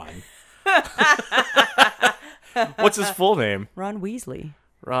Ron. What's his full name? Ron Weasley.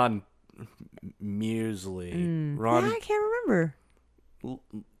 Ron Muesli. Ron. Yeah, I can't remember.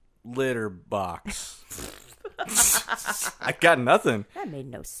 Litter box. I got nothing. That made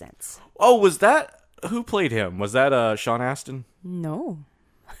no sense. Oh, was that who played him? Was that Sean Astin? No.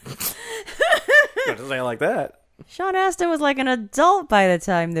 Don't say it like that. Sean Astin was like an adult by the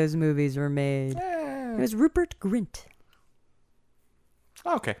time those movies were made. It was Rupert Grint.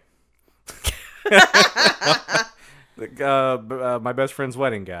 Okay. My best friend's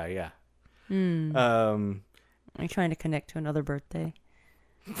wedding guy, yeah. Are you trying to connect to another birthday?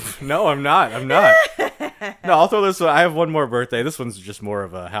 No, I'm not. No, I'll throw this one. I have one more birthday. This one's just more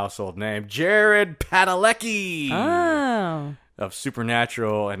of a household name. Jared Padalecki. Oh. Of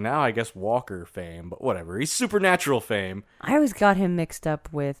Supernatural and now I guess Walker fame, but whatever. He's Supernatural fame. I always got him mixed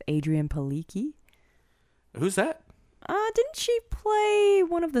up with Adrian Palicki. Who's that? Didn't she play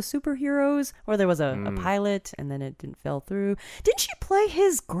one of the superheroes? Or there was a pilot and then it didn't fell through. Didn't she play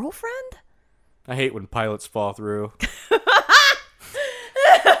his girlfriend? I hate when pilots fall through.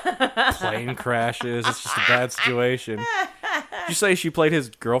 Plane crashes. It's just a bad situation. Did you say she played his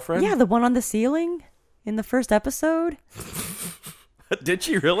girlfriend? Yeah, the one on the ceiling in the first episode. Did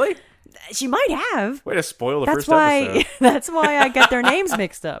she really? She might have. Way to spoil the first episode. That's why I get their names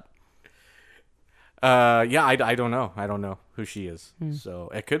mixed up. Yeah, I don't know. I don't know who she is. So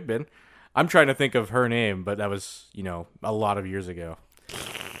it could have been. I'm trying to think of her name, but that was, a lot of years ago.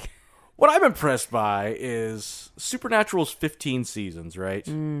 What I'm impressed by is Supernatural's 15 seasons, right?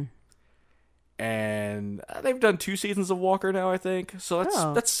 And they've done 2 seasons of Walker now, I think. So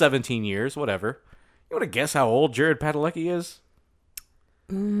that's 17 years, whatever. You want to guess how old Jared Padalecki is?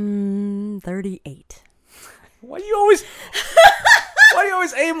 38. Why do you always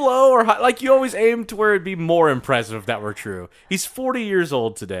aim low or high? Like, you always aim to where it'd be more impressive if that were true. He's 40 years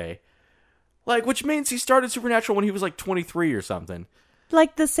old today. Like, which means he started Supernatural when he was like 23 or something.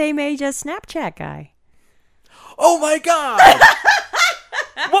 Like the same age as Snapchat guy. Oh my god!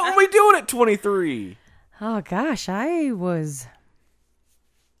 were we doing at 23? Oh gosh, I was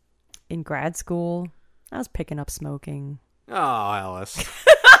in grad school. I was picking up smoking. Oh, Alice.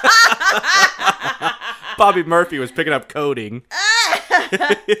 Bobby Murphy was picking up coding.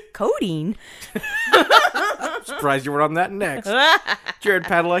 Coding? Surprised you were on that next. Jared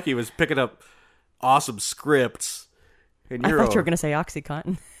Padalecki was picking up awesome scripts. And I thought you were going to say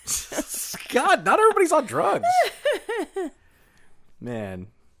OxyContin. God, not everybody's on drugs. Man.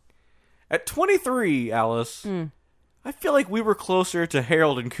 At 23, Alice, I feel like we were closer to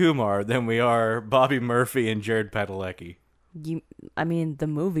Harold and Kumar than we are Bobby Murphy and Jared Padalecki. I mean, the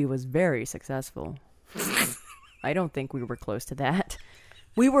movie was very successful. I don't think we were close to that.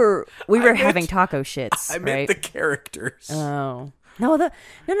 We were having taco shits. I meant the characters. Oh. No, no.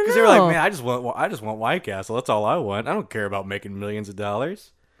 Because they were like, man, I just want White Castle. That's all I want. I don't care about making millions of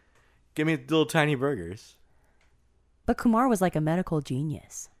dollars. Give me little tiny burgers. But Kumar was like a medical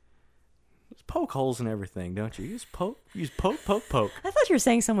genius. Just poke holes in everything, don't you? Use poke. I thought you were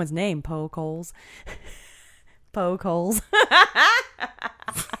saying someone's name, Poke Holes. Poke Holes.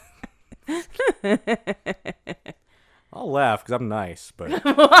 I'll laugh because I'm nice, but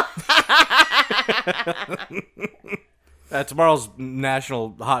tomorrow's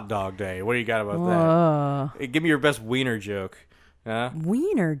National Hot Dog Day. What do you got about that? Hey, give me your best wiener joke.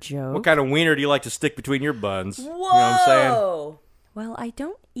 Wiener joke? What kind of wiener do you like to stick between your buns? Whoa! You know what I'm saying? Well, I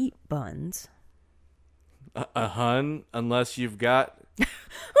don't eat buns. Hun, unless you've got...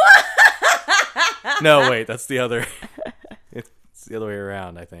 No, wait, that's the other... It's the other way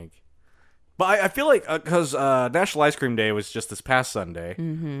around, I think. But I feel like, because National Ice Cream Day was just this past Sunday,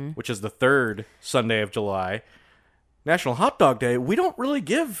 which is the third Sunday of July. National Hot Dog Day, we don't really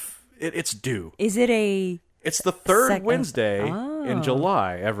give it its due. Is it a... It's the third Wednesday in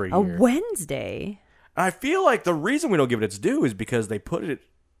July every year. A Wednesday? I feel like the reason we don't give it its due is because they put it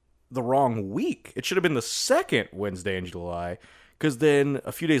the wrong week. It should have been the second Wednesday in July, because then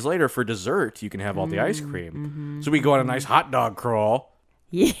a few days later for dessert, you can have all the ice cream. So we go on a nice hot dog crawl.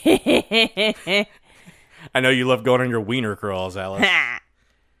 Yeah. I know you love going on your wiener crawls, Alice.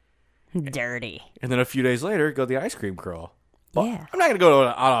 Dirty. And then a few days later, go the ice cream crawl. Well, Yeah. I'm not going to go on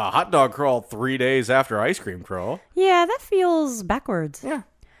a hot dog crawl 3 days after ice cream crawl. Yeah, that feels backwards. Yeah.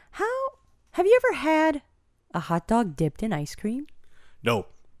 Have you ever had a hot dog dipped in ice cream? No.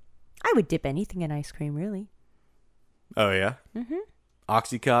 I would dip anything in ice cream, really. Oh, yeah? Mm-hmm.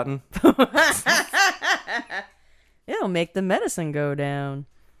 Oxycontin? It'll make the medicine go down.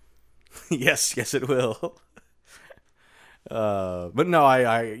 Yes, it will. But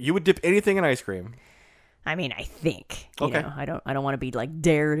no, you would dip anything in ice cream. I mean, I think. Okay. You know, I don't want to be like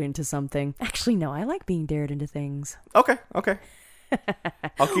dared into something. Actually, no, I like being dared into things. Okay.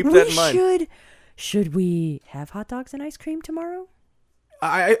 I'll keep that in mind. Should we have hot dogs and ice cream tomorrow?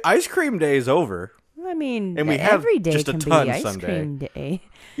 Ice cream day is over. I mean, and we have every day just a can ton be ice Sunday. cream day.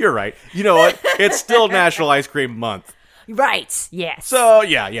 You're right. You know what? It's still National Ice Cream Month. Right. Yes. So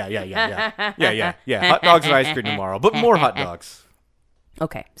yeah. Hot dogs and ice cream tomorrow, but more hot dogs.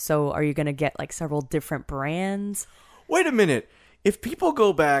 Okay. So are you going to get like several different brands? Wait a minute. If people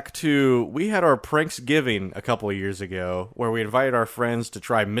go back to, we had our Pranksgiving a couple of years ago where we invited our friends to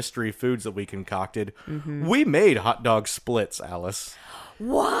try mystery foods that we concocted. Mm-hmm. We made hot dog splits, Alice.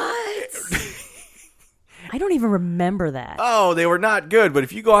 What? I don't even remember that. Oh, they were not good, but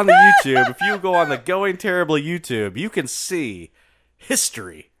if you go on the YouTube, if you go on the Going Terribly YouTube, you can see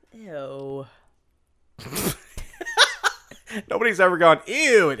history. Ew. Nobody's ever gone,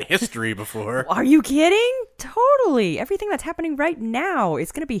 ew, at history before. Are you kidding? Totally. Everything that's happening right now,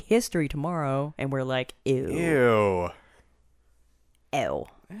 it's going to be history tomorrow. And we're like, ew. Ew. Ew.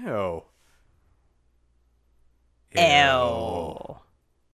 Ew. Ew.